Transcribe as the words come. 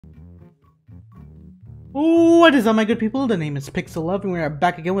What is up, my good people? The name is Pixel Love, and we are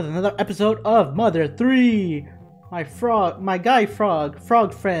back again with another episode of Mother 3. My guy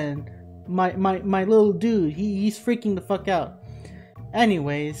frog friend, my little dude, he's freaking the fuck out.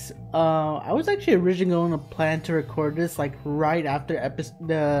 Anyways, I was actually originally going to plan to record this like right after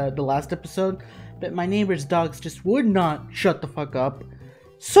the last episode, but my neighbor's dogs just would not shut the fuck up.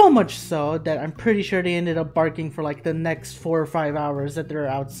 So much so that I'm pretty sure they ended up barking for like the next 4 or 5 hours that they're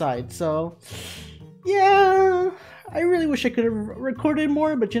outside. So yeah, I really wish I could have recorded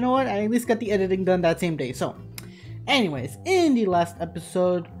more, but you know what? I at least got the editing done that same day. So anyways, in the last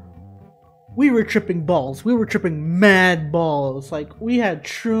episode, we were tripping balls. We were tripping mad balls. Like, we had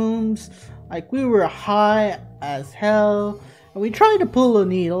shrooms. Like, we were high as hell. And we tried to pull a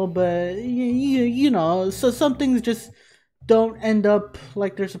needle, but you know, so some things just don't end up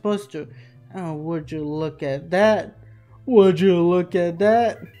like they're supposed to. Oh, would you look at that? Would you look at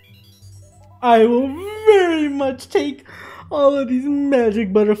that? I will very much take all of these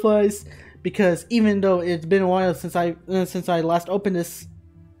magic butterflies, because even though it's been a while since I last opened this,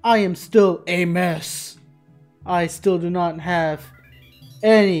 I am still a mess. I still do not have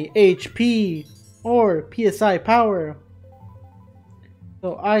any HP or PSI power,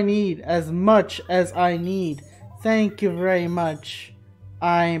 so I need as much as I need. Thank you very much.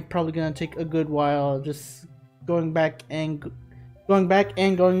 I'm probably gonna take a good while just going back and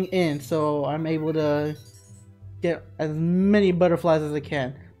going in, so I'm able to get as many butterflies as I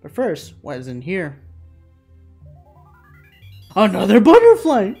can. But first, what is in here? Another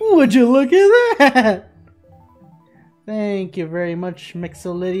butterfly! Would you look at that? Thank you very much,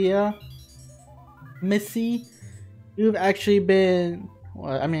 Mixolydia. Missy, you've actually been,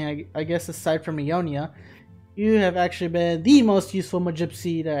 well, I mean, I guess aside from Ionia, you have actually been the most useful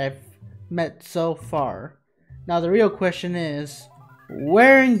Magypsy that I've met so far. Now the real question is,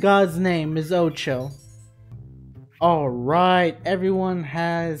 where in God's name is Ocho? Alright, everyone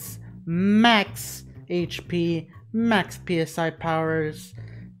has max HP, max PSI powers.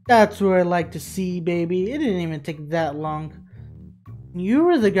 That's what I like to see, baby. It didn't even take that long. You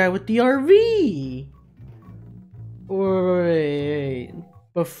were the guy with the RV! Wait,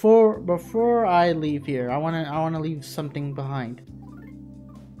 before I leave here, I wanna leave something behind.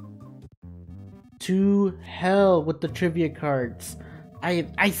 To hell with the trivia cards.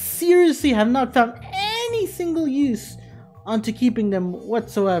 I seriously have not found any single use onto keeping them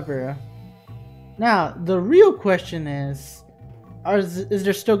whatsoever. Now, the real question is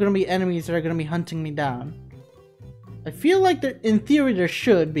there still going to be enemies that are going to be hunting me down? I feel like in theory there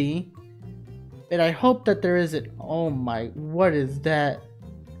should be, but I hope that there isn't. Oh my, what is that?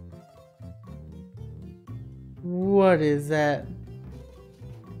 What is that?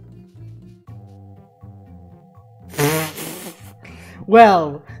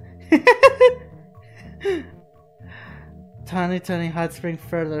 Well, tiny hot spring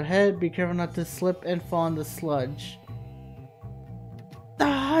further ahead. Be careful not to slip and fall in the sludge. The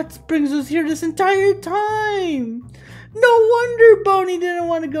hot springs was here this entire time. No wonder Boney didn't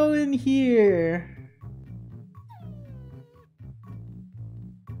want to go in here.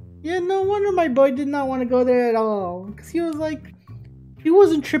 Yeah, no wonder my boy did not want to go there at all. Because he was like, he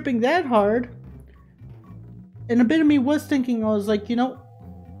wasn't tripping that hard. And a bit of me was thinking, I was like, you know,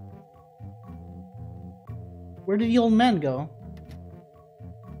 where did the old man go?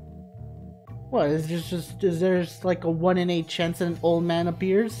 What, is there just like a 1 in 8 chance that an old man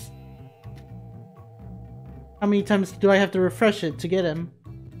appears? How many times do I have to refresh it to get him?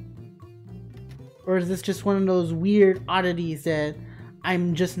 Or is this just one of those weird oddities that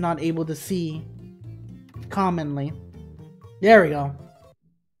I'm just not able to see commonly? There we go.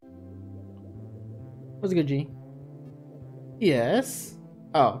 What's good, G? Yes.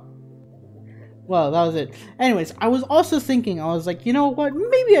 Oh. Well, that was it. Anyways, I was also thinking, I was like, you know what?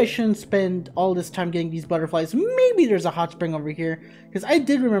 Maybe I shouldn't spend all this time getting these butterflies. Maybe there's a hot spring over here. Because I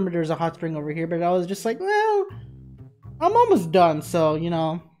did remember there's a hot spring over here, but I was just like, well, I'm almost done, so, you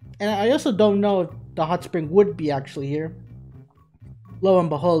know. And I also don't know if the hot spring would be actually here. Lo and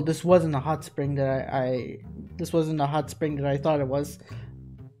behold, this wasn't a hot spring that this wasn't a hot spring that I thought it was.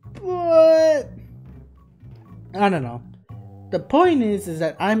 But I don't know. The point is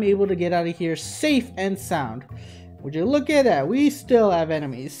that I'm able to get out of here safe and sound. Would you look at that? We still have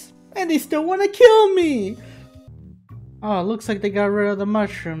enemies. And they still want to kill me! Oh, looks like they got rid of the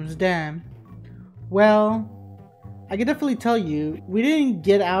mushrooms, damn. Well, I can definitely tell you, we didn't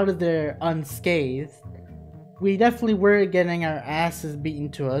get out of there unscathed. We definitely were getting our asses beaten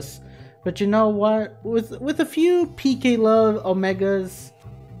to us. But you know what? With a few PK Love Omegas,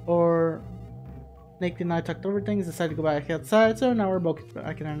 or Nick and I talked over things, decided to go back outside, so now we're both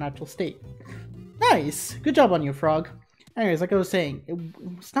back in our natural state. Nice. Good job on you, Frog. Anyways, like I was saying,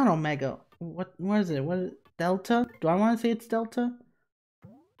 it's not Omega. What is it? What is it? Delta? Do I want to say it's Delta?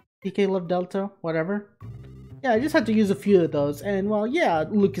 PK Love Delta? Whatever. Yeah, I just had to use a few of those. And, well, yeah,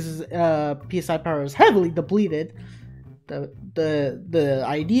 Lucas's PSI power is heavily depleted. The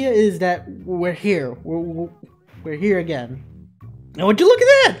idea is that we're here. We're here again. And would you look at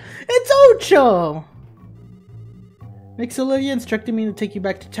that? It's Ocho! Mixolydia instructed me to take you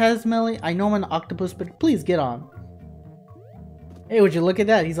back to Tasmelly. I know I'm an octopus, but please get on. Hey, would you look at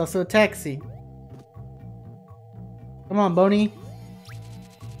that? He's also a taxi. Come on, Boney.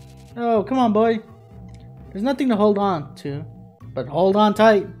 Oh, come on, boy. There's nothing to hold on to, but hold on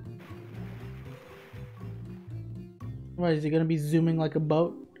tight. What, is he gonna be zooming like a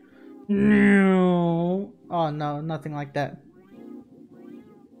boat? No. Oh no, nothing like that.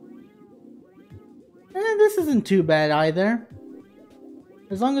 This isn't too bad either.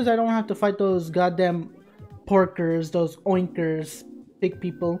 As long as I don't have to fight those goddamn porkers, those oinkers, big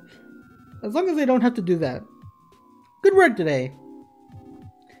people. As long as I don't have to do that. Good work today.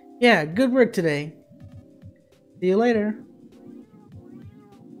 Yeah, good work today. See you later.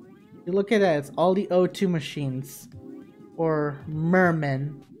 You look at that, it's all the O2 machines. Or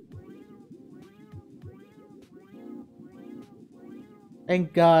mermen.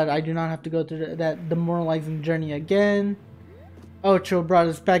 Thank God I do not have to go through that demoralizing journey again. Ocho brought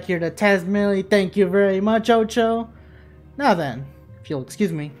us back here to Tasmelly. Thank you very much, Ocho. Now then, if you'll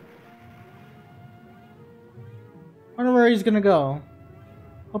excuse me. Wonder where he's gonna go.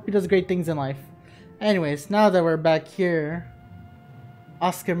 Hope he does great things in life. Anyways, now that we're back here,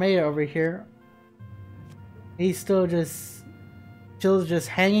 Oscar Mayer over here, he's still just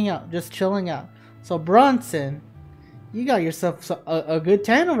hanging out, just chilling out. So Bronson, you got yourself a good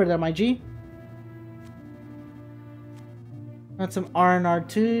tan over there, my G. Want some R&R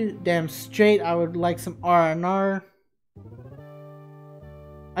too? Damn straight, I would like some R&R.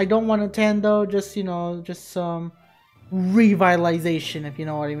 I don't want a tan though, just, you know, just some revitalization, if you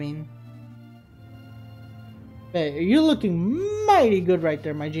know what I mean. Hey, you're looking mighty good right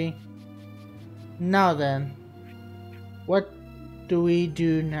there, my G. Now then, what do we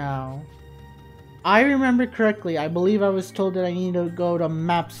do now? I remember correctly, I believe I was told that I need to go to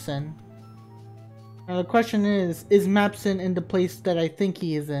Mapson. Now the question is Mapson in the place that I think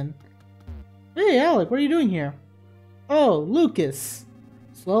he is in? Hey Alec, what are you doing here? Oh, Lucas.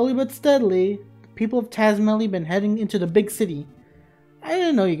 Slowly but steadily, the people of Tasmelly been heading into the big city. I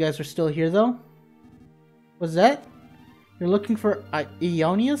didn't know you guys were still here though. What's that? You're looking for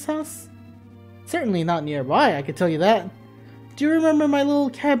Ionia's house? Certainly not nearby, I can tell you that. Do you remember my little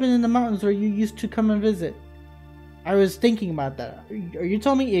cabin in the mountains where you used to come and visit? I was thinking about that. Are you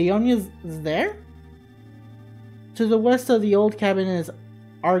telling me Ionia is there? To the west of the old cabin is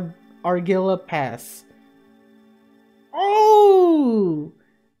Argilla Pass. Oh!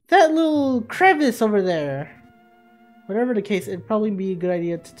 That little crevice over there. Whatever the case, it'd probably be a good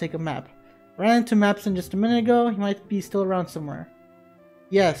idea to take a map. Ran into Mapson just a minute ago. He might be still around somewhere.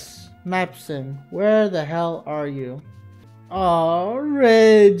 Yes, Mapson. Where the hell are you? Oh,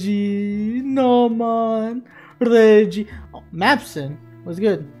 Reggie. No, man. Reggie. Oh, Mapson was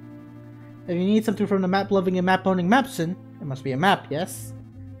good. If you need something from the map-loving and map-owning Mapson, it must be a map, yes?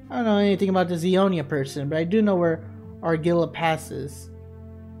 I don't know anything about this Ionia person, but I do know where Argilla Pass is.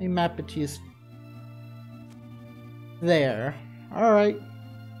 Let me map it to you. There. Alright.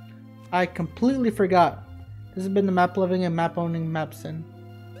 I completely forgot. This has been the map-loving and map-owning Mapson.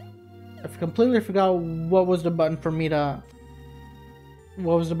 I completely forgot what was the button for me to...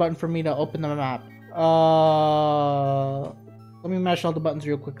 What was the button for me to open the map? Let me mash all the buttons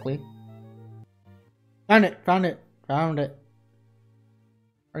real quickly. Found it! Found it! Found it!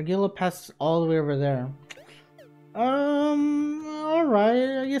 Argilla passes all the way over there. Alright,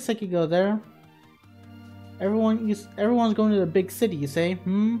 I guess I could go there. Everyone's going to the big city, you say?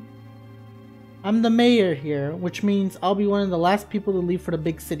 I'm the mayor here, which means I'll be one of the last people to leave for the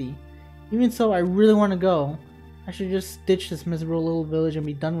big city. Even so, I really want to go. I should just ditch this miserable little village and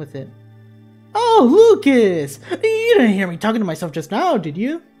be done with it. Oh, Lucas! You didn't hear me talking to myself just now, did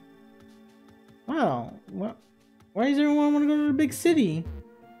you? Wow, why does everyone want to go to the big city?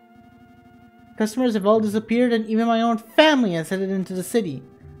 Customers have all disappeared and even my own family has headed into the city.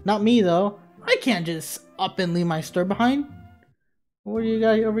 Not me though. I can't just up and leave my store behind. What do you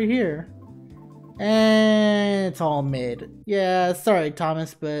got over here? And it's all mid. Yeah, sorry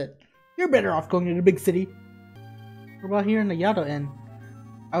Thomas, but you're better off going to the big city. What about here in the Yato Inn?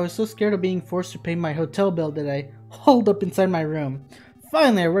 I was so scared of being forced to pay my hotel bill that I holed up inside my room.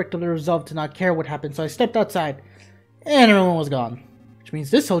 Finally, I worked up the resolve to not care what happened, so I stepped outside, and everyone was gone. Which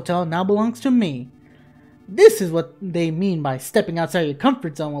means this hotel now belongs to me. This is what they mean by stepping outside your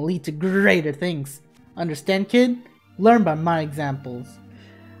comfort zone will lead to greater things. Understand, kid? Learn by my examples.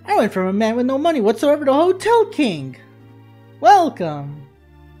 I went from a man with no money whatsoever to a hotel king. Welcome.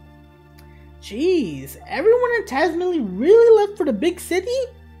 Jeez, everyone in Tasmania really left for the big city?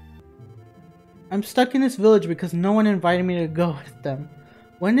 I'm stuck in this village because no one invited me to go with them.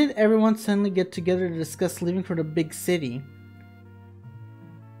 When did everyone suddenly get together to discuss leaving for the big city?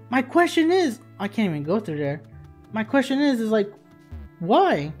 My question is, I can't even go through there. My question is like,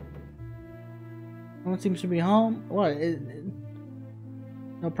 why? No one seems to be home. What?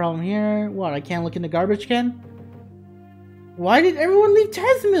 No problem here. What? I can't look in the garbage can? Why did everyone leave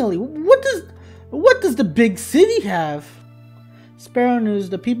Tasmania? What does the big city have? Sparrow News.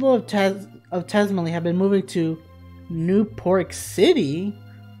 The people of Tasmania have been moving to New Pork City,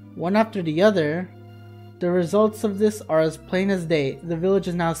 one after the other. The results of this are as plain as day. The village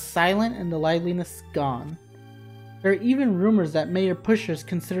is now silent and the liveliness gone. There are even rumors that Mayor Pusher is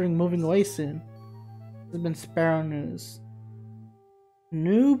considering moving away soon. This has been Sparrow News.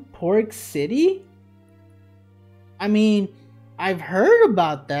 New Pork City? I mean, I've heard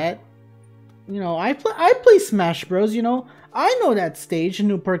about that. You know, I play Smash Bros, you know. I know that stage in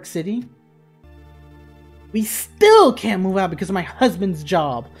New Pork City. We still can't move out because of my husband's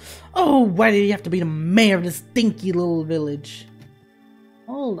job. Oh, why did he have to be the mayor of this stinky little village?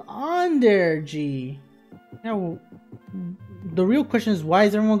 Hold on there, G. Now, the real question is, why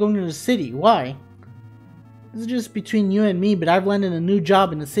is everyone going to the city? Why? This is just between you and me, but I've landed a new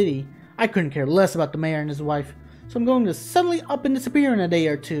job in the city. I couldn't care less about the mayor and his wife, so I'm going to suddenly up and disappear in a day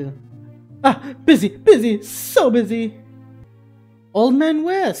or two. Ah, busy, so busy. Old Man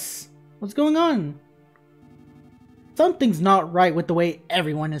Wes, what's going on? Something's not right with the way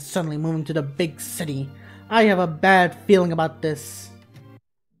everyone is suddenly moving to the big city. I have a bad feeling about this.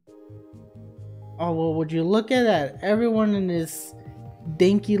 Oh, well, would you look at that? Everyone in this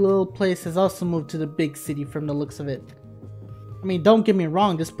dinky little place has also moved to the big city from the looks of it. I mean, don't get me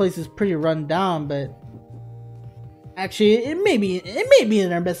wrong, this place is pretty run down, but actually, it may be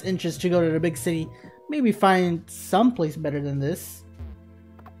in our best interest to go to the big city. Maybe find someplace better than this.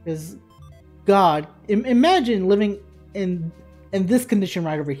 Because, God, imagine living in this condition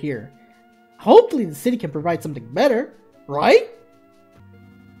right over here. Hopefully the city can provide something better, right?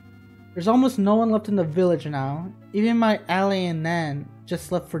 There's almost no one left in the village now. Even my ally and Nan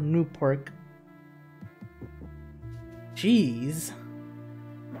just left for Newport. Jeez.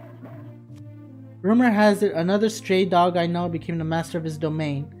 Rumor has it another stray dog I know became the master of his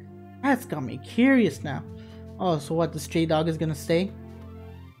domain. That's got me curious now. Oh, so what, the stray dog is gonna stay?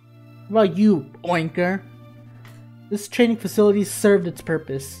 What about you, oinker? This training facility served its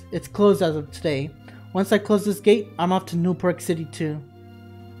purpose. It's closed as of today. Once I close this gate, I'm off to Newport City too.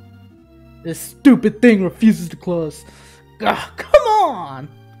 This stupid thing refuses to close. Ugh, come on!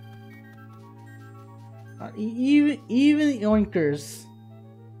 Even the oinkers.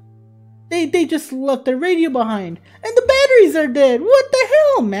 They just left their radio behind. And the batteries are dead! What the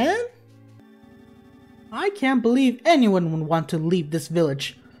hell, man? I can't believe anyone would want to leave this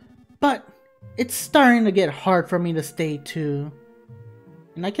village. But it's starting to get hard for me to stay too.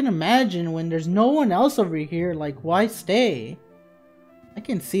 And I can imagine when there's no one else over here, like, why stay? I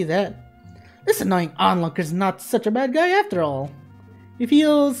can see that. This annoying onlooker's not such a bad guy after all. He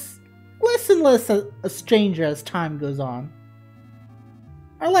feels less and less a stranger as time goes on.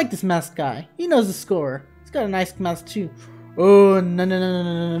 I like this masked guy. He knows the score. He's got a nice mask too. Oh,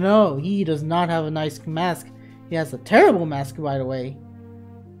 no. He does not have a nice mask. He has a terrible mask, by the way.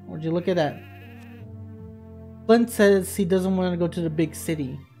 Would you look at that? Flint says he doesn't want to go to the big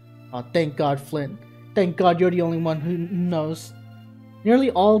city. Oh, thank God, Flint. Thank God you're the only one who knows.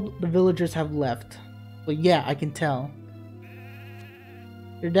 Nearly all the villagers have left. But yeah, I can tell.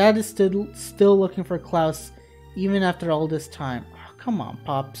 Your dad is still looking for Klaus, even after all this time. Oh, come on,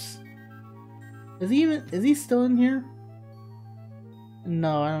 Pops. Is he still in here?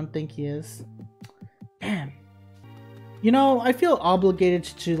 No, I don't think he is. Damn. You know, I feel obligated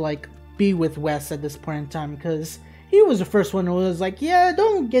to, like, be with Wes at this point in time, because he was the first one who was like, yeah,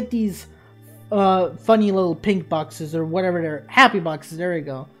 don't get these funny little pink boxes or whatever they're, happy boxes, there we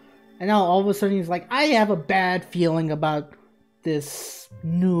go. And now all of a sudden he's like, I have a bad feeling about this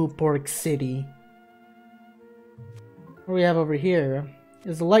New Pork City. What do we have over here?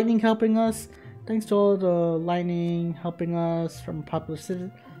 Is the lightning helping us? Thanks to all the lightning helping us from popular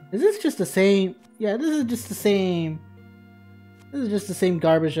citizen. Is this just the same? Yeah, this is just the same. This is just the same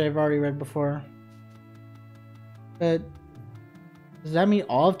garbage I've already read before. But does that mean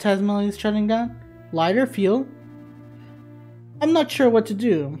all of Tasmania is shutting down? Lighter fuel? I'm not sure what to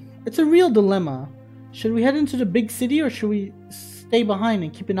do. It's a real dilemma. Should we head into the big city or should we stay behind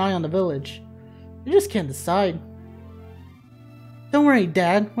and keep an eye on the village? I just can't decide. Don't worry,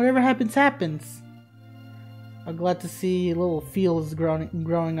 Dad. Whatever happens, happens. I'm glad to see little Fields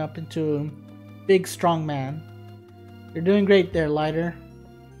growing up into a big, strong man. You're doing great there, Lighter.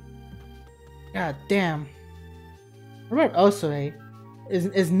 God damn. What about Osohe?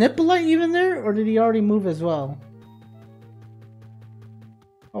 Is Nippolite even there, or did he already move as well?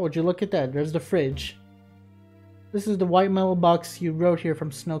 Oh, would you look at that? There's the fridge. This is the white metal box you wrote here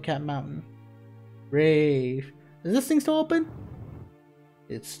from Snowcat Mountain. Rave. Is this thing still open?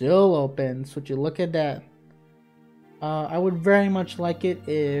 It's still open, so would you look at that? I would very much like it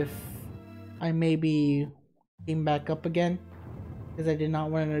if I maybe came back up again, because I did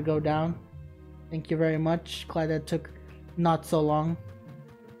not want it to go down. Thank you very much. Glad that took not so long.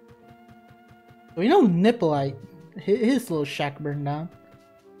 We know Nippolite, his little shack burned down.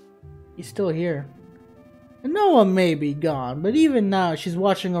 He's still here. And Noah may be gone, but even now she's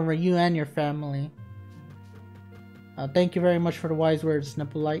watching over you and your family. Thank you very much for the wise words,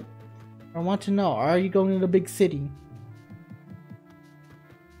 Nippolite. I want to know, are you going to the big city?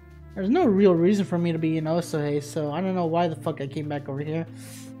 There's no real reason for me to be in Osohe, so I don't know why the fuck I came back over here.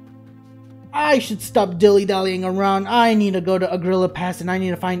 I should stop dilly-dallying around. I need to go to Agrilla Pass and I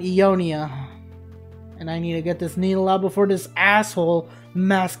need to find Ionia. And I need to get this needle out before this asshole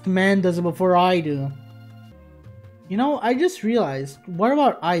masked man does it before I do. You know, I just realized, what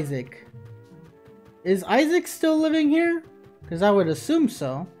about Isaac? Is Isaac still living here? Because I would assume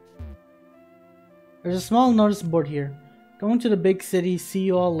so. There's a small notice board here. Going to the big city, see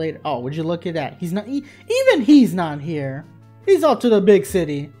you all later. Oh, would you look at that? He's not, even he's not here. He's off to the big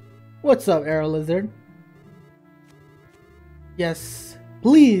city. What's up, Arrow Lizard? Yes,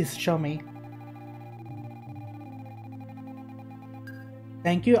 please show me.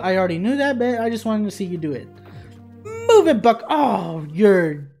 Thank you, I already knew that, but I just wanted to see you do it. Move it, Buck. Oh,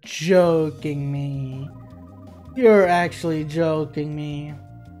 you're joking me. You're actually joking me.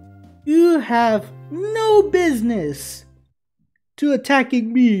 You have no business to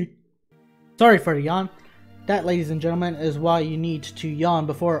attacking me. Sorry for the yawn. That, ladies and gentlemen, is why you need to yawn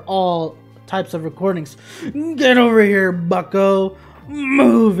before all types of recordings. Get over here, bucko.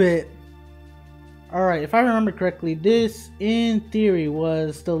 Move it. Alright, if I remember correctly, this, in theory,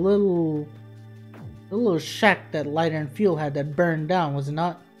 was the little shack that Lighter and Fuel had that burned down, was it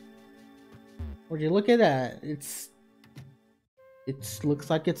not? Would you look at that? It looks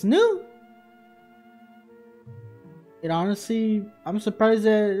like it's new. It honestly, I'm surprised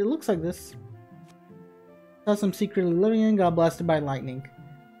that it looks like this. Saw some secretly living in, got blasted by lightning.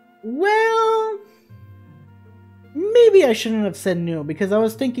 Well, maybe I shouldn't have said new, because I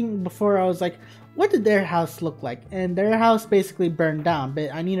was thinking before, I was like, what did their house look like? And their house basically burned down,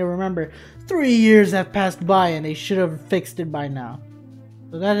 but I need to remember 3 years have passed by and they should have fixed it by now.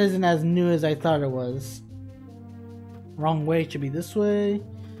 So that isn't as new as I thought it was. Wrong way, it should be this way.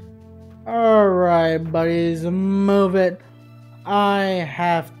 Alright, buddies, move it. I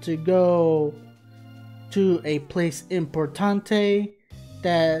have to go to a place importante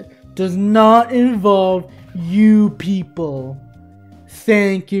that does not involve you people.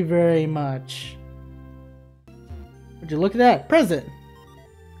 Thank you very much. Would you look at that? Present.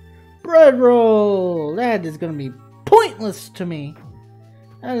 Bread roll. That is going to be pointless to me.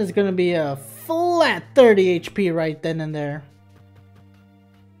 That is going to be a flat 30 HP right then and there.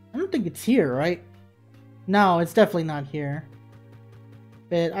 I don't think it's here, right? No, it's definitely not here.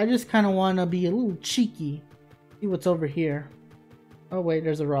 But I just kind of want to be a little cheeky. See what's over here. Oh wait,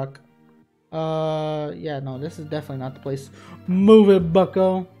 there's a rock. Yeah, no, this is definitely not the place. Move it,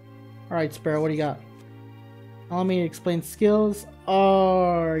 bucko. Alright, Sparrow, what do you got? Allow me to explain skills.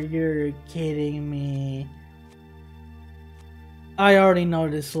 Oh, you're kidding me. I already know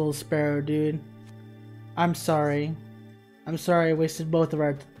this little Sparrow, dude. I'm sorry. I'm sorry I wasted both of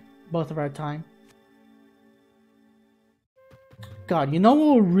our time. God, you know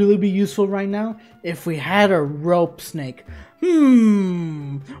what would really be useful right now? If we had a rope snake.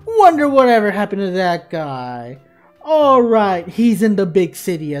 Wonder whatever happened to that guy. Alright, he's in the big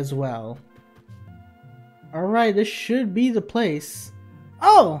city as well. Alright, this should be the place.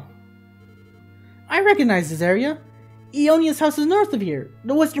 Oh! I recognize this area. Ionia's house is north of here.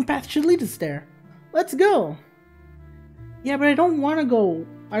 The western path should lead us there. Let's go. Yeah, but I don't want to go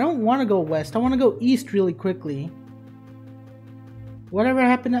west. I want to go east really quickly. Whatever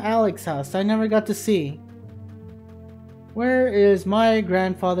happened to Alex's house? I never got to see. Where is my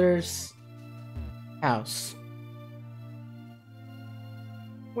grandfather's house?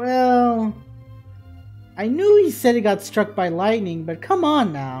 Well, I knew he said he got struck by lightning, but come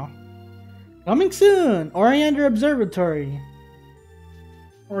on now. Coming soon! Oriander Observatory.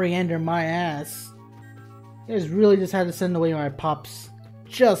 Oriander my ass. You guys really just had to send away my pops.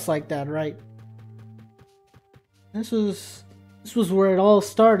 Just like that, right? This was where it all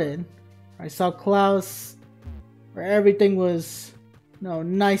started. I saw Klaus, where everything was,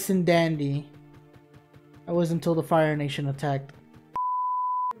 nice and dandy. That was until the Fire Nation attacked.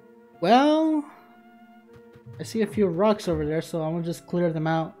 Well, I see a few rocks over there, so I'm gonna just clear them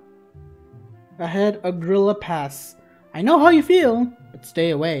out. Ahead, a gorilla pass. I know how you feel, but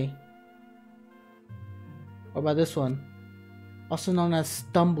stay away. What about this one? Also known as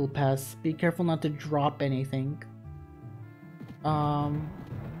Stumble Pass. Be careful not to drop anything.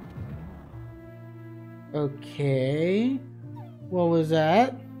 Okay. What was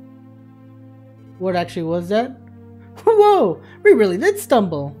that? What actually was that? Whoa! We really did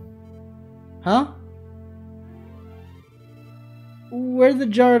stumble! Huh? Where'd the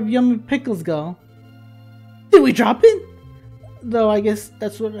jar of yummy pickles go? Did we drop it? Though I guess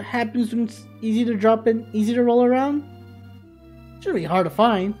that's what happens when it's easy to drop and easy to roll around. Shouldn't be hard to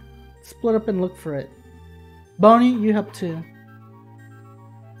find. Split up and look for it. Boney, you help too.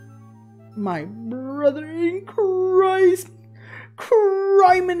 My brother in Christ!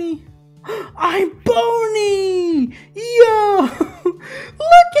 Criminy! I'm Boney! Yo! Look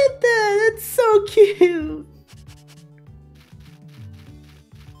at that! That's so cute!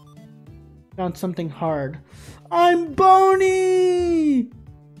 Found something hard. I'm Boney!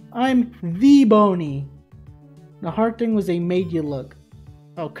 I'm the Boney. The hard thing was they made you look.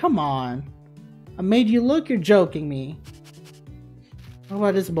 Oh, come on. I made you look? You're joking me. What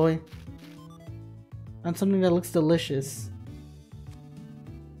about this boy? Found something that looks delicious.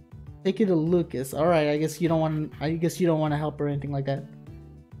 Take it to Lucas. Alright, I guess you don't want to help or anything like that.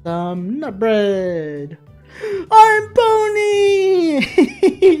 Some nut bread. I'm Boney!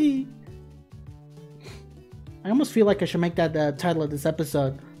 I almost feel like I should make that the title of this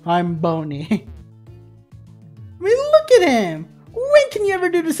episode. I'm Boney. I mean, look at him! When can you ever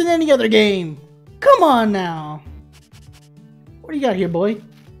do this in any other game? Come on now! What do you got here, boy?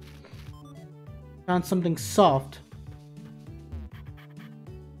 Found something soft.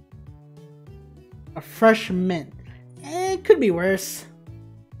 A fresh mint. It could be worse.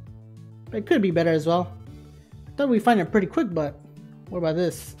 But it could be better as well. I thought we'd find it pretty quick, but what about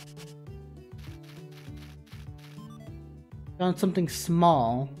this? Found something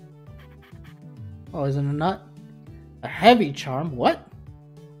small. Oh, isn't it a nut? A heavy charm? What?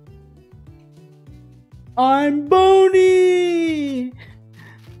 I'm Boney!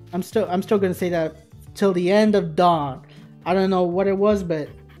 I'm still gonna say that till the end of dawn. I don't know what it was, but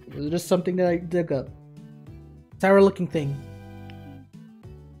it was just something that I dug up. Sour looking thing.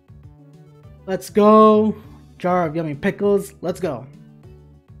 Let's go. Jar of yummy pickles. Let's go.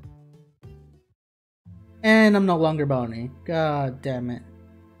 And I'm no longer Boney. God damn it.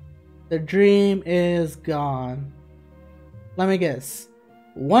 The dream is gone. Let me guess.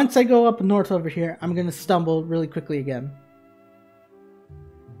 Once I go up north over here, I'm gonna stumble really quickly again.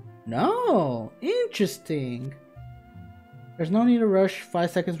 No! Interesting. There's no need to rush. 5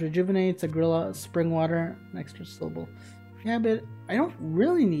 seconds rejuvenates. A gorilla. Spring water. An extra syllable. Yeah, but I don't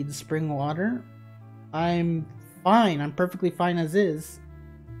really need the spring water. I'm fine. I'm perfectly fine as is.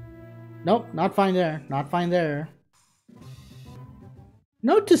 Nope, not fine there. Not fine there.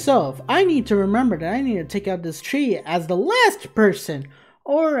 Note to self, I need to remember that I need to take out this tree as the last person,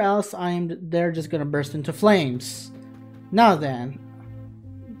 or else they're just gonna burst into flames. Now then,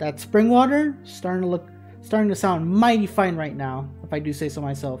 that spring water starting to sound mighty fine right now, if I do say so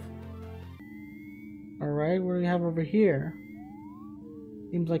myself. Alright, what do we have over here?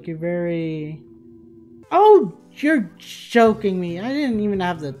 Seems like you're very... Oh, you're joking me. I didn't even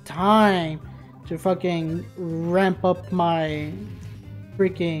have the time to fucking ramp up my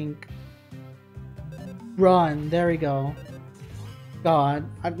freaking run. There we go. God,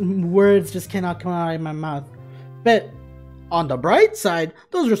 words just cannot come out of my mouth. But on the bright side,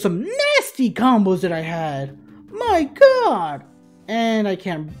 those are some nasty combos that I had. My God! And I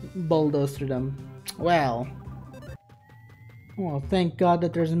can't bulldoze through them. Well, thank God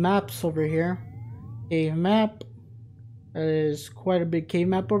that there's maps over here. Cave map. That is quite a big cave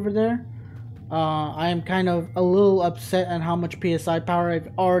map over there. I am kind of a little upset at how much PSI power I've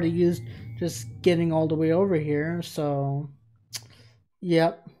already used just getting all the way over here. So,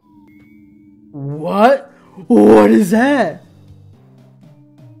 yep. What? What is that?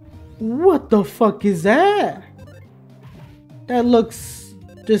 What the fuck is that? That looks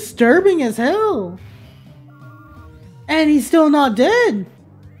disturbing as hell. And he's still not dead.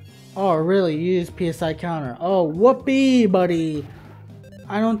 Oh, really? You use PSI counter. Oh, whoopee, buddy.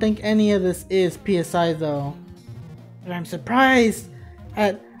 I don't think any of this is PSI though. And I'm surprised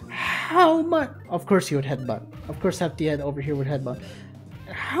at how much. Of course you would headbutt. Of course Hefty Head over here would headbutt.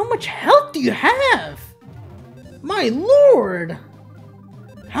 How much health do you have? My lord!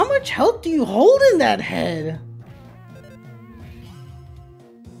 How much health do you hold in that head?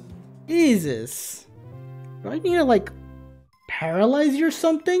 Jesus. Do I need to like paralyze you or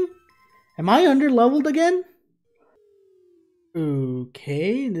something? Am I underleveled again?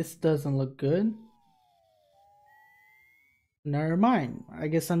 Okay, this doesn't look good. Never mind. I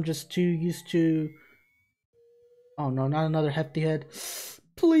guess I'm just too used to... Oh no, not another Hefty Head.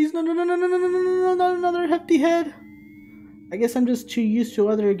 Please, no, no, no, no, no, no, no, no, no, not another Hefty Head. I guess I'm just too used to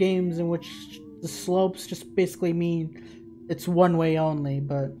other games in which the slopes just basically mean it's one way only,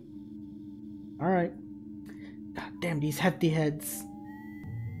 but... Alright. God damn, these Hefty Heads.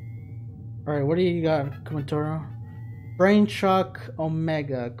 Alright, what do you got, Kumatoro? Brain Shock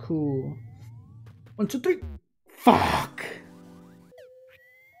Omega, cool. 1, 2, 3. Fuck!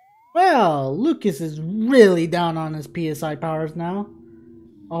 Well, Lucas is really down on his PSI powers now.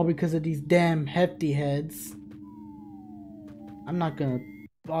 All because of these damn Hefty Heads. I'm not gonna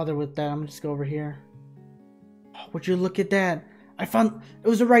bother with that, I'm gonna just go over here. Oh, would you look at that? I found... It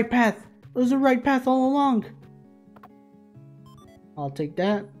was the right path! It was the right path all along! I'll take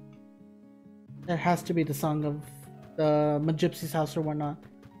that. That has to be the song of the Gypsy's house or whatnot.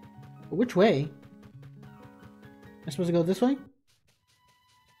 But which way? Am I supposed to go this way?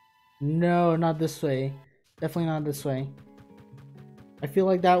 No, not this way. Definitely not this way. I feel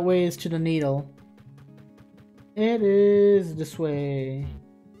like that way is to the needle. It is this way.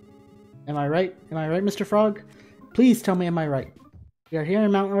 Am I right? Am I right, Mr. Frog? Please tell me, am I right? We are here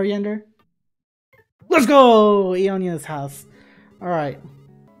in Mount Oriander. Let's go! Ionia's house. Alright.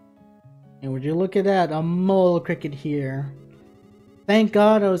 And would you look at that? A mole cricket here. Thank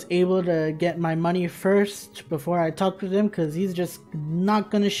God I was able to get my money first before I talked with him, because he's just not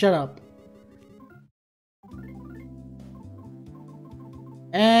gonna shut up.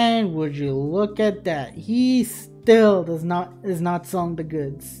 And would you look at that? He still is not selling the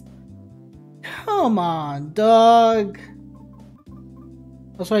goods. Come on, dog.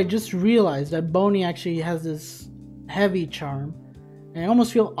 Also, I just realized that Boney actually has this heavy charm. And I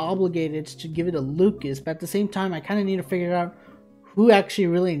almost feel obligated to give it to Lucas, but at the same time, I kind of need to figure out who actually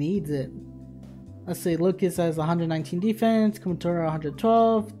really needs it. Let's see, Lucas has 119 defense, Kumatora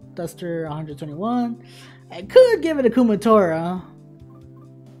 112, Duster 121. I could give it to Kumatora.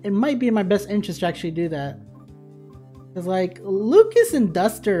 It might be in my best interest to actually do that. Because, like, Lucas and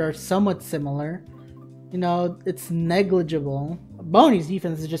Duster are somewhat similar. You know, it's negligible. Boney's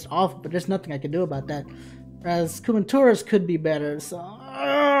defense is just awful, but there's nothing I can do about that. Whereas Kumatora's could be better, so...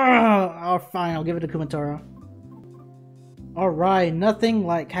 oh, fine, I'll give it to Kumatora. Alright, nothing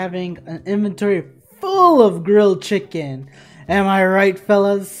like having an inventory full of grilled chicken. Am I right,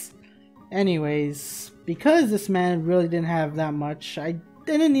 fellas? Anyways, because this man really didn't have that much, I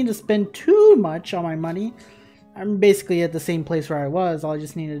didn't need to spend too much on my money. I'm basically at the same place where I was. All I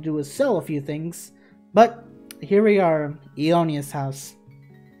just needed to do was sell a few things. But here we are, Ionia's house.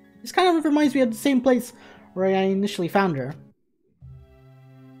 This kind of reminds me of the same place where I initially found her.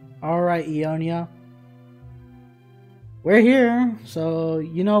 Alright, Ionia. We're here, so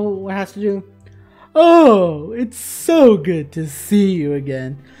you know what has to do. Oh, it's so good to see you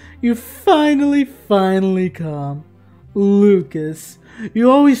again. You finally come. Lucas,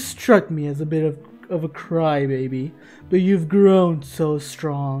 you always struck me as a bit of a crybaby, but you've grown so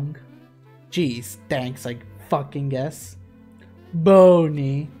strong. Geez, thanks, I fucking guess.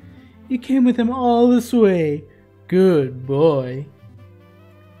 Boney, you came with him all this way. Good boy.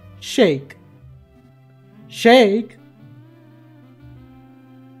 Shake. Shake?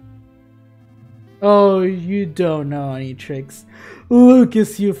 Oh, you don't know any tricks.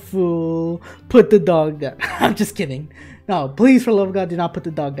 Lucas, you fool. Put the dog down. I'm just kidding. No, please, for the love of God, do not put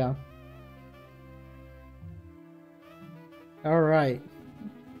the dog down. Alright.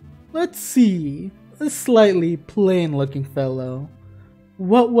 Let's see. A slightly plain looking fellow.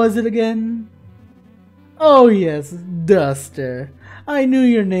 What was it again? Oh yes, Duster. I knew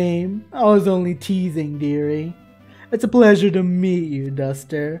your name. I was only teasing, dearie. It's a pleasure to meet you,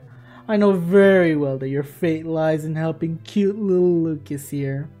 Duster. I know very well that your fate lies in helping cute little Lucas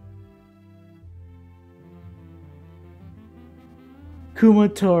here.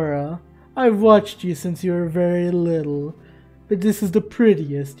 Kumatora, I've watched you since you were very little, but this is the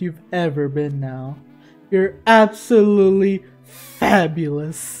prettiest you've ever been now. You're absolutely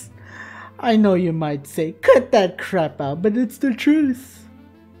fabulous. I know you might say, cut that crap out, but it's the truth.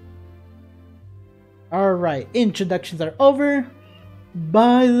 Alright, introductions are over.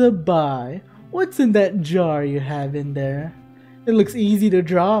 By the by, what's in that jar you have in there? It looks easy to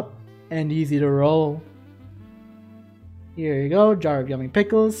drop and easy to roll. Here you go, jar of yummy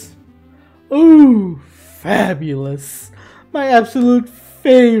pickles. Ooh, fabulous. My absolute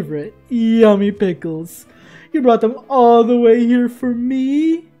favorite yummy pickles. You brought them all the way here for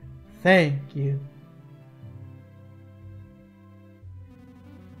me? Thank you.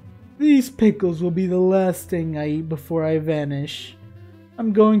 These pickles will be the last thing I eat before I vanish.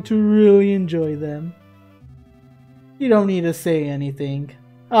 I'm going to really enjoy them. You don't need to say anything.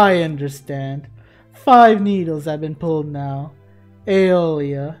 I understand. 5 needles have been pulled now.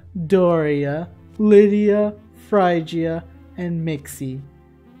 Ionia, Doria, Lydia, Phrygia, and Mixie.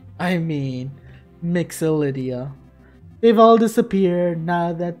 I mean, Mixolydia. They've all disappeared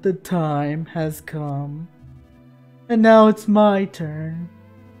now that the time has come. And now it's my turn.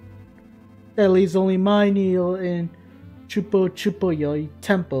 That leaves only my needle in Chupoyoy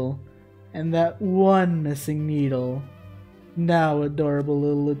Temple, and that one missing needle. Now, adorable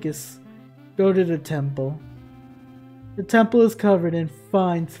little Lucas, go to the temple. The temple is covered in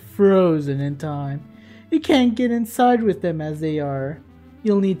vines frozen in time. You can't get inside with them as they are.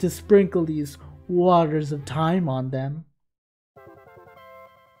 You'll need to sprinkle these waters of time on them.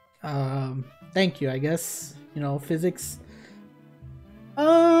 Thank you, I guess. You know, physics.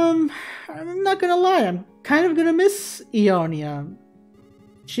 I'm not gonna lie, I'm kind of gonna miss Ionia.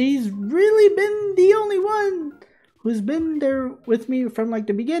 She's really been the only one who's been there with me from like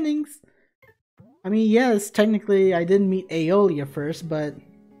the beginnings. I mean, yes, technically I didn't meet Ionia first, but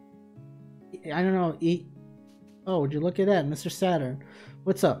I don't know. Oh, would you look at that, Mr. Saturn?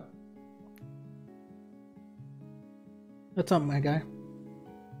 What's up? What's up, my guy?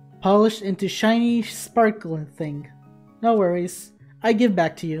 Polished into shiny, sparkling thing. No worries. I give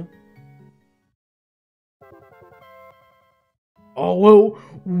back to you. Oh, whoa.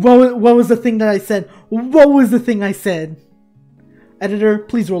 What was the thing that I said? What was the thing I said? Editor,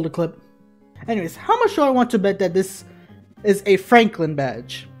 please roll the clip. Anyways, how much do I want to bet that this is a Franklin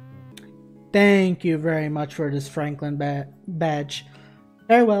badge? Thank you very much for this Franklin badge.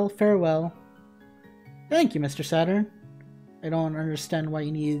 Farewell, farewell. Thank you, Mr. Saturn. I don't understand why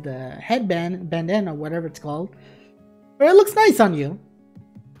you need a headband, bandana, whatever it's called. But it looks nice on you.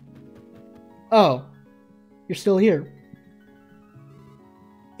 Oh, you're still here.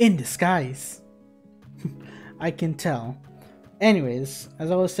 In disguise. I can tell. Anyways,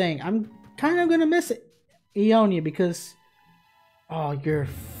 as I was saying, I'm kind of gonna miss Ionia because... Oh, you're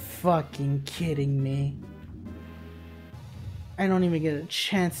fucking kidding me. I don't even get a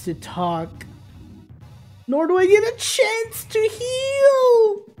chance to talk. Nor do I get a chance to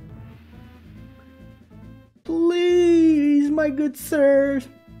heal! Please, my good sir.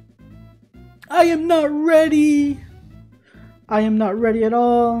 I am not ready. I am not ready at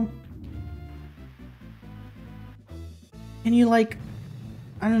all. Can you, like,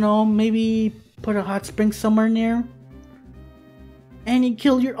 I don't know, maybe put a hot spring somewhere near? And you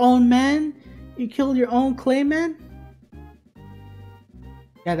killed your own man? You killed your own Clayman?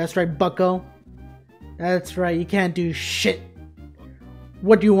 Yeah, that's right, bucko. That's right, you can't do shit.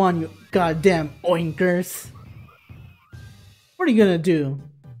 What do you want, you goddamn oinkers? What are you gonna do?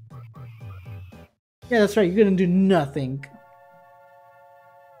 Yeah, that's right, you're gonna do nothing.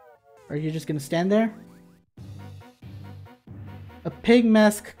 Are you just gonna stand there? A pig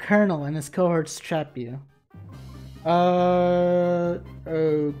mask colonel and his cohorts trap you.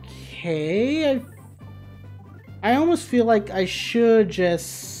 Okay. I almost feel like I should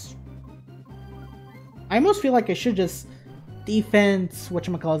just... defense,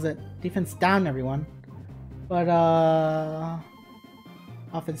 defense down everyone. But,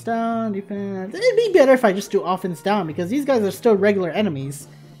 offense down, defense... It'd be better if I just do offense down, because these guys are still regular enemies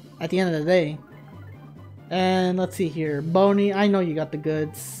at the end of the day. And let's see here. Boney, I know you got the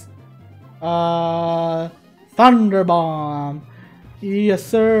goods. Thunder Bomb. Yes,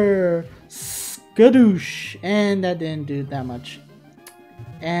 sir. Skadoosh. And that didn't do that much.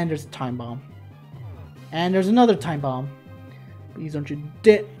 And there's a Time Bomb. And there's another Time Bomb. Please don't you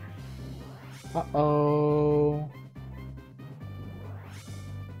dare. Uh-oh.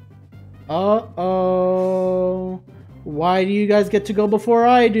 Uh-oh. Why do you guys get to go before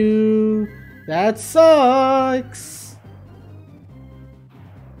I do? That sucks.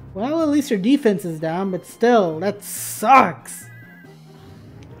 Well, at least your defense is down, but still, that sucks.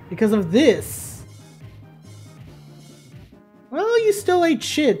 Because of this. Well, you still ate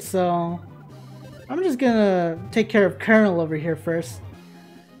shit, so... I'm just gonna take care of Colonel over here first.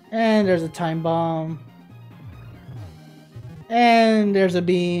 And there's a Time Bomb. And there's a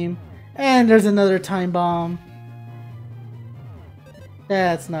beam. And there's another Time Bomb.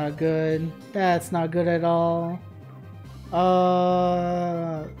 That's not good. That's not good at all.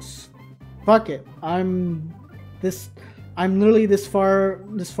 Fuck it. I'm literally this far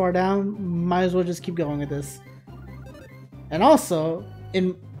down. Might as well just keep going with this. And also,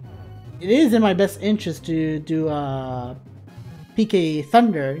 it is in my best interest to do PK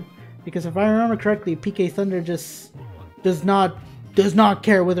Thunder, because if I remember correctly, PK Thunder just does not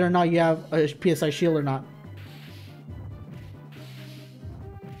care whether or not you have a PSI shield or not.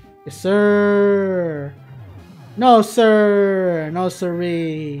 Yes, sir. No, sir. No,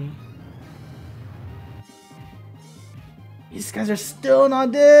 sirree. These guys are still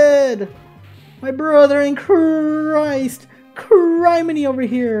not dead. My brother in Christ. Criminy over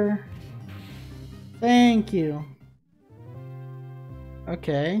here. Thank you.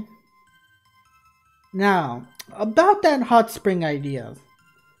 Okay. Now, about that hot spring idea.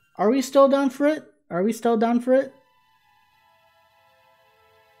 Are we still down for it? Are we still down for it?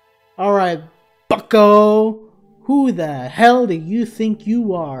 Alright, bucko. Who the hell do you think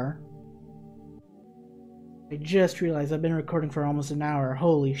you are? I just realized I've been recording for almost an hour.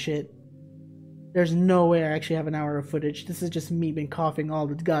 Holy shit. There's no way I actually have an hour of footage. This is just me been coughing all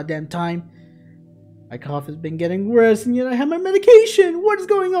the goddamn time. My cough has been getting worse, and yet I have my medication. What is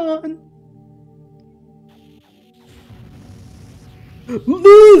going on?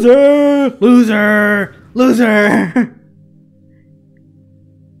 Loser! Loser! Loser!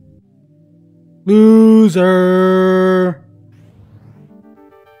 Loser!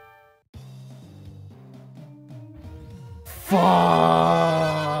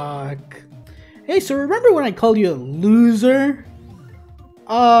 Fuck! Hey, so remember when I called you a loser?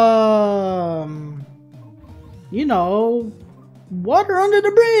 You know, water under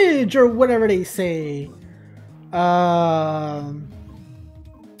the bridge, or whatever they say.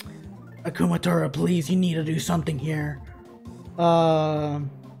 Akumatora, please, you need to do something here.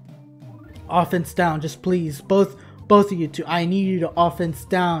 Offense down, just please. Both of you two, I need you to offense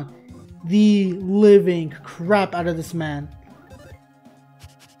down the living crap out of this man.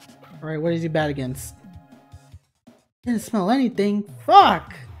 Alright, what is he bad against? Didn't smell anything.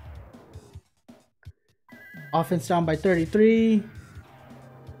 Fuck! Offense down by 33.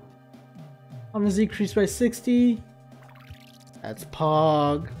 Offense decreased by 60. That's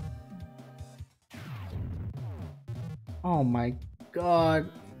Pog. Oh my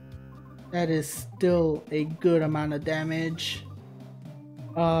god. That is still a good amount of damage.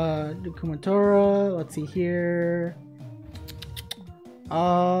 Kumatora, let's see here.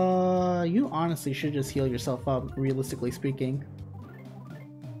 You honestly should just heal yourself up, realistically speaking.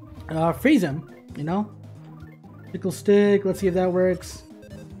 Freeze him, you know? Pickle stick, let's see if that works.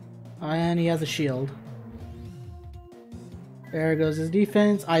 And he has a shield. There goes his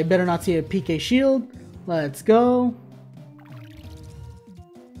defense. I better not see a PK shield. Let's go.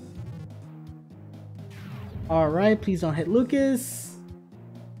 Alright, please don't hit Lucas.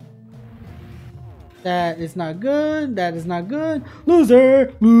 That is not good. That is not good.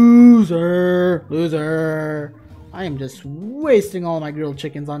 Loser! Loser! Loser! I am just wasting all my grilled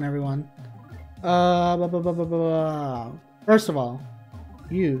chickens on everyone. First of all,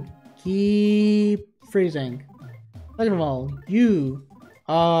 you keep freezing. Second of all, you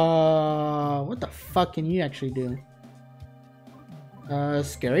what the fuck can you actually do?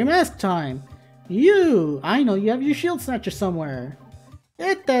 Scary mask time. You, I know you have your shield snatcher somewhere.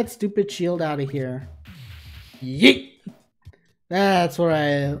 Get that stupid shield out of here. Yeet! That's what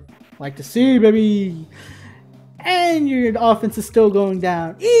I like to see, baby. And your offense is still going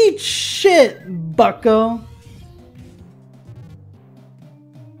down. Eat shit, bucko.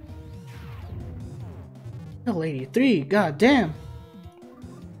 Level 83, goddamn.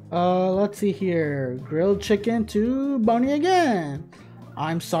 Let's see here. Grilled chicken to Boney again.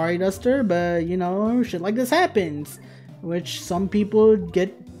 I'm sorry, Duster, but you know, shit like this happens. Which some people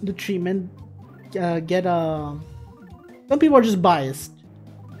get the treatment, some people are just biased.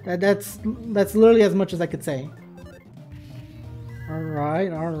 That's literally as much as I could say.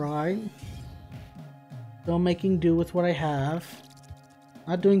 Alright, alright. Still making do with what I have.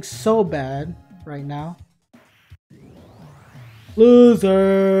 Not doing so bad right now.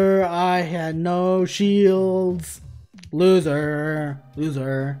 Loser! I had no shields. Loser.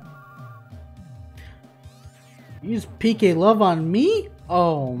 Loser. Use PK Love on me?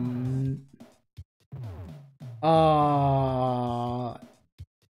 Oh.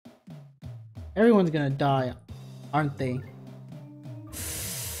 Everyone's gonna die, aren't they?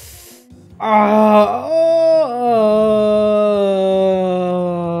 I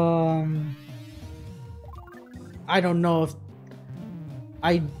don't know if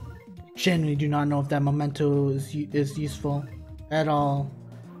I genuinely do not know if that memento is useful. at all.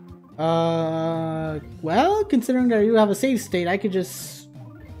 Well, considering that you have a save state, I could just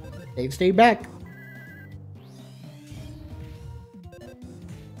save state back.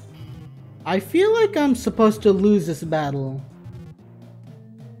 I feel like I'm supposed to lose this battle.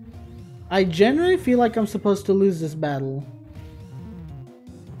 I generally feel like I'm supposed to lose this battle.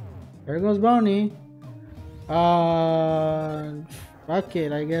 There goes Boney. Fuck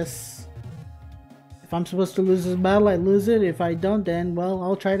it, I guess. If I'm supposed to lose this battle, I lose it. If I don't, then, well,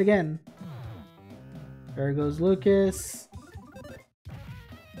 I'll try it again. There goes Lucas.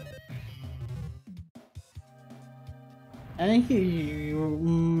 And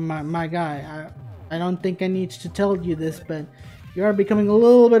my guy, I don't think I need to tell you this, but you are becoming a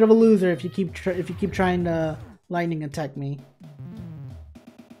little bit of a loser if you keep trying to lightning attack me.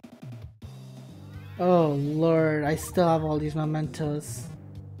 Oh lord, I still have all these mementos.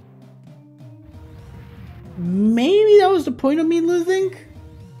 Maybe that was the point of me losing?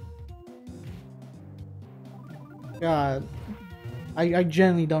 God, I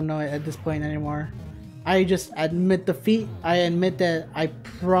genuinely don't know it at this point anymore. I just admit defeat. I admit that I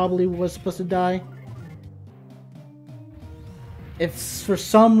probably was supposed to die. If for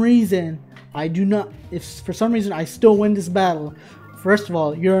some reason I still win this battle, first of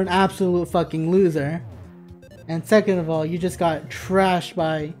all, you're an absolute fucking loser. And second of all, you just got trashed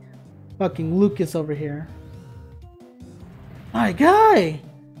by fucking Lucas over here. My guy!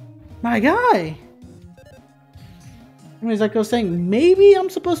 My guy! Anyways, like I was saying, maybe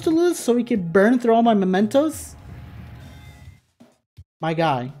I'm supposed to lose so we could burn through all my mementos? My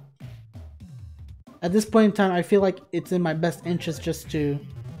guy. At this point in time, I feel like it's in my best interest just to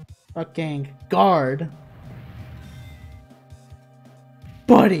fucking guard.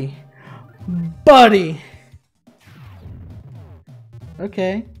 Buddy! Buddy!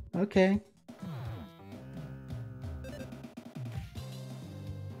 Okay, okay.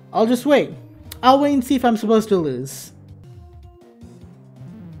 I'll just wait. I'll wait and see if I'm supposed to lose.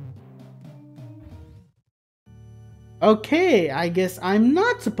 Okay, I guess I'm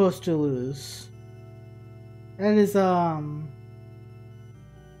not supposed to lose. That is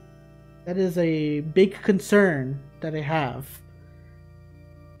a big concern that I have.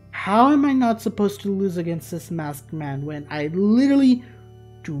 How am I not supposed to lose against this masked man when I literally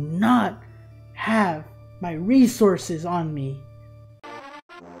do not have my resources on me?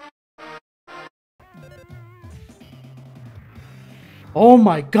 Oh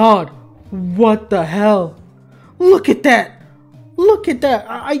my god, what the hell? Look at that! Look at that!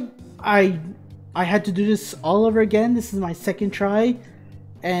 I had to do this all over again. This is my second try,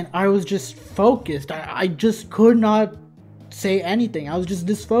 and I was just focused. I just could not say anything. I was just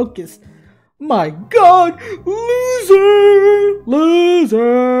this focused. My god! Loser!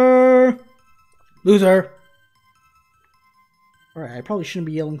 Loser! Loser! Alright, I probably shouldn't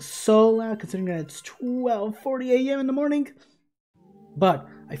be yelling so loud considering that it's 12:40 a.m. in the morning. But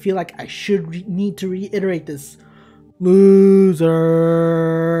I feel like I should need to reiterate this. Loser.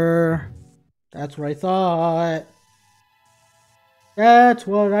 That's what I thought. That's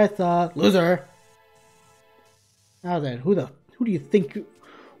what I thought. Loser. Now then, who the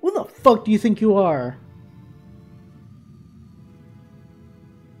fuck do you think you are?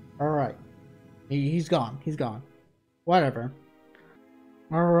 Alright. He's gone. He's gone. Whatever.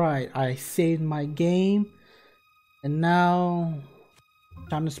 Alright, I saved my game. And now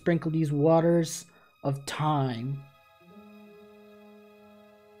time to sprinkle these waters of time.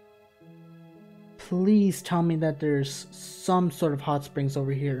 Please tell me that there's some sort of hot springs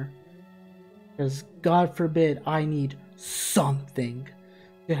over here. Because God forbid I need something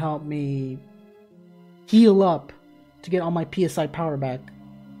to help me heal up to get all my PSI power back.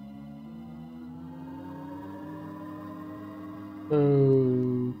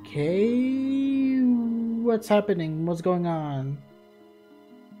 Okay, what's happening? What's going on?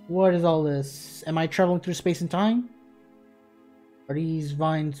 What is all this? Am I traveling through space and time? Are these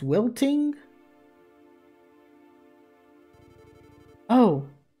vines wilting? Oh,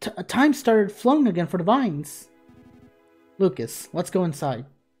 time started flowing again for the vines. Lucas, let's go inside.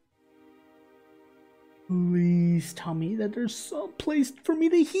 Please tell me that there's some place for me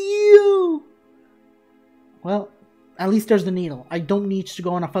to heal. Well, at least there's the needle. I don't need to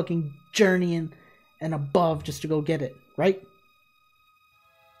go on a fucking journey and above just to go get it, right?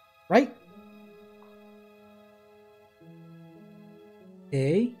 Right?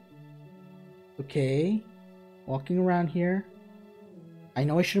 Okay. Okay. Walking around here. I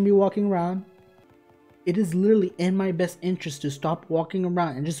know I shouldn't be walking around. It is literally in my best interest to stop walking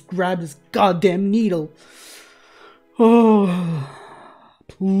around and just grab this goddamn needle. Oh,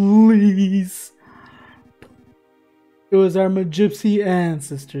 please. It was our Magypsy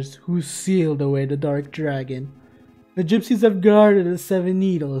ancestors who sealed away the Dark Dragon. The Gypsies have guarded the Seven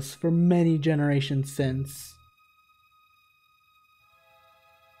Needles for many generations since.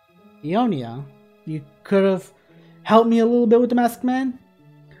 Ionia, you could have helped me a little bit with the Masked Man?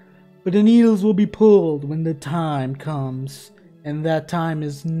 But the needles will be pulled when the time comes, and that time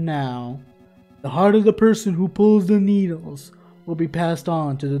is now. The heart of the person who pulls the needles will be passed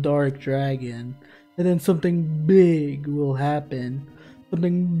on to the Dark Dragon, and then something big will happen.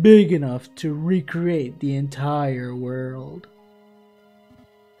 Something big enough to recreate the entire world.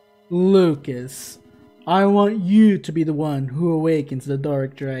 Lucas, I want you to be the one who awakens the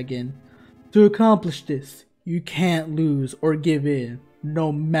Dark Dragon. To accomplish this, you can't lose or give in,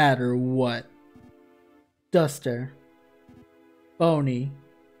 no matter what. Duster, Boney,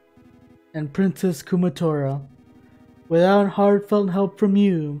 and Princess Kumatora. Without heartfelt help from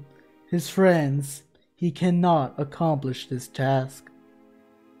you, his friends, he cannot accomplish this task.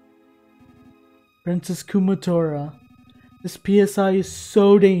 Princess Kumatora, this PSI is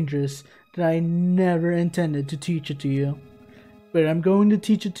so dangerous that I never intended to teach it to you. But I'm going to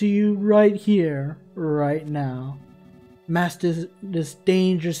teach it to you right here, right now. Master this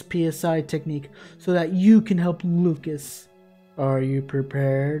dangerous PSI technique so that you can help Lucas. Are you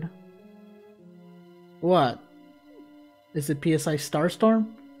prepared? What? Is it PSI Starstorm?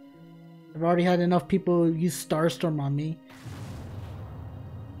 I've already had enough people use Starstorm on me.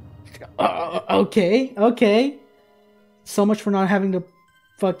 Okay. So much for not having the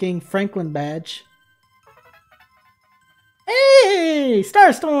fucking Franklin badge. Hey,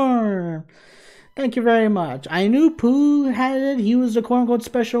 Starstorm! Thank you very much. I knew Pooh had it. He was the quote-unquote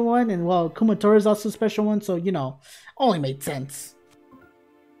special one. And, well, Kumatora is also a special one. So, you know, only made sense.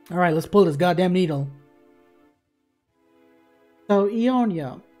 Alright, let's pull this goddamn needle. So,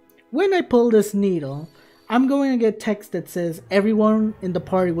 Ionia, when I pull this needle, I'm going to get text that says everyone in the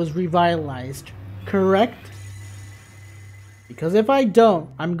party was revitalized. Correct? Because if I don't,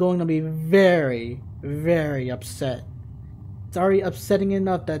 I'm going to be very, very upset. It's already upsetting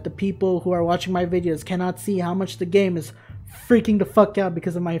enough that the people who are watching my videos cannot see how much the game is freaking the fuck out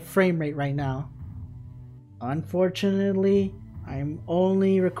because of my frame rate right now. Unfortunately, I'm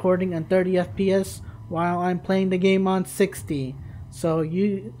only recording on 30 FPS while I'm playing the game on 60. So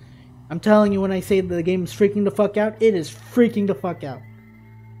I'm telling you, when I say that the game is freaking the fuck out, it is freaking the fuck out.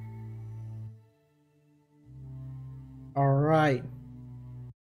 Alright.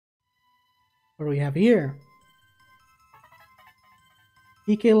 What do we have here?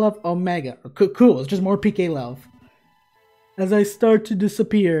 PK Love Omega. Cool, it's just more PK Love. As I start to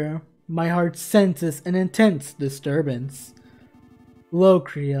disappear, my heart senses an intense disturbance.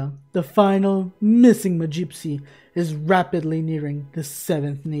 Locria, the final missing Magypsy, is rapidly nearing the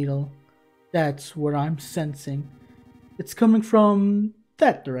 7th needle. That's what I'm sensing. It's coming from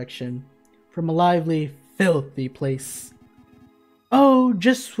that direction. From a lively, filthy place. Oh,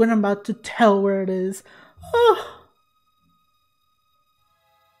 just when I'm about to tell where it is. Oh,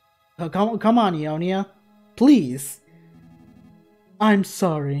 come on, Ionia. Please. I'm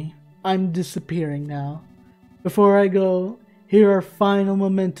sorry. I'm disappearing now. Before I go, here are final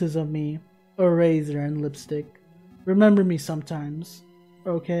mementos of me. A razor and lipstick. Remember me sometimes.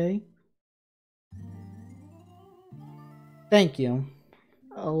 Okay? Thank you.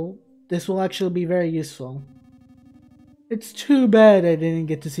 Oh, this will actually be very useful. It's too bad I didn't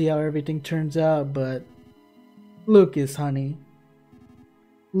get to see how everything turns out, but... Lucas, honey.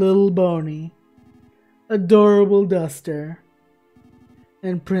 Little Boney. Adorable Duster.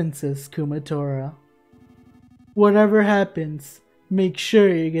 And Princess Kumatora. Whatever happens, make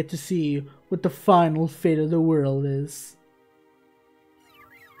sure you get to see what the final fate of the world is.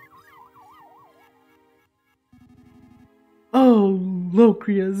 Oh,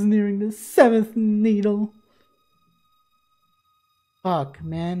 Locria is nearing the 7th needle. Fuck,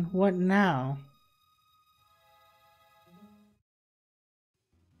 man, what now?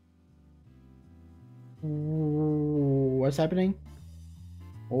 What's happening?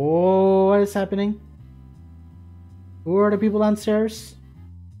 Oh, what is happening? Who are the people downstairs?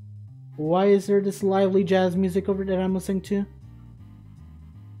 Why is there this lively jazz music over that I'm listening to?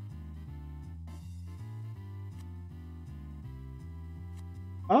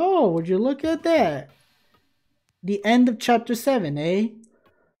 Oh, would you look at that? The end of chapter 7, eh?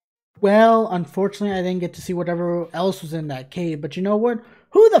 Well, unfortunately I didn't get to see whatever else was in that cave, but you know what?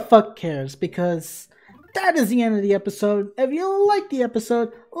 Who the fuck cares? Because that is the end of the episode. If you liked the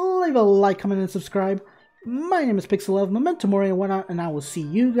episode, leave a like, comment, and subscribe. My name is Pixel11, Memento Mori and whatnot, and I will see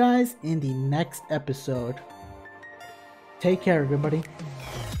you guys in the next episode. Take care, everybody.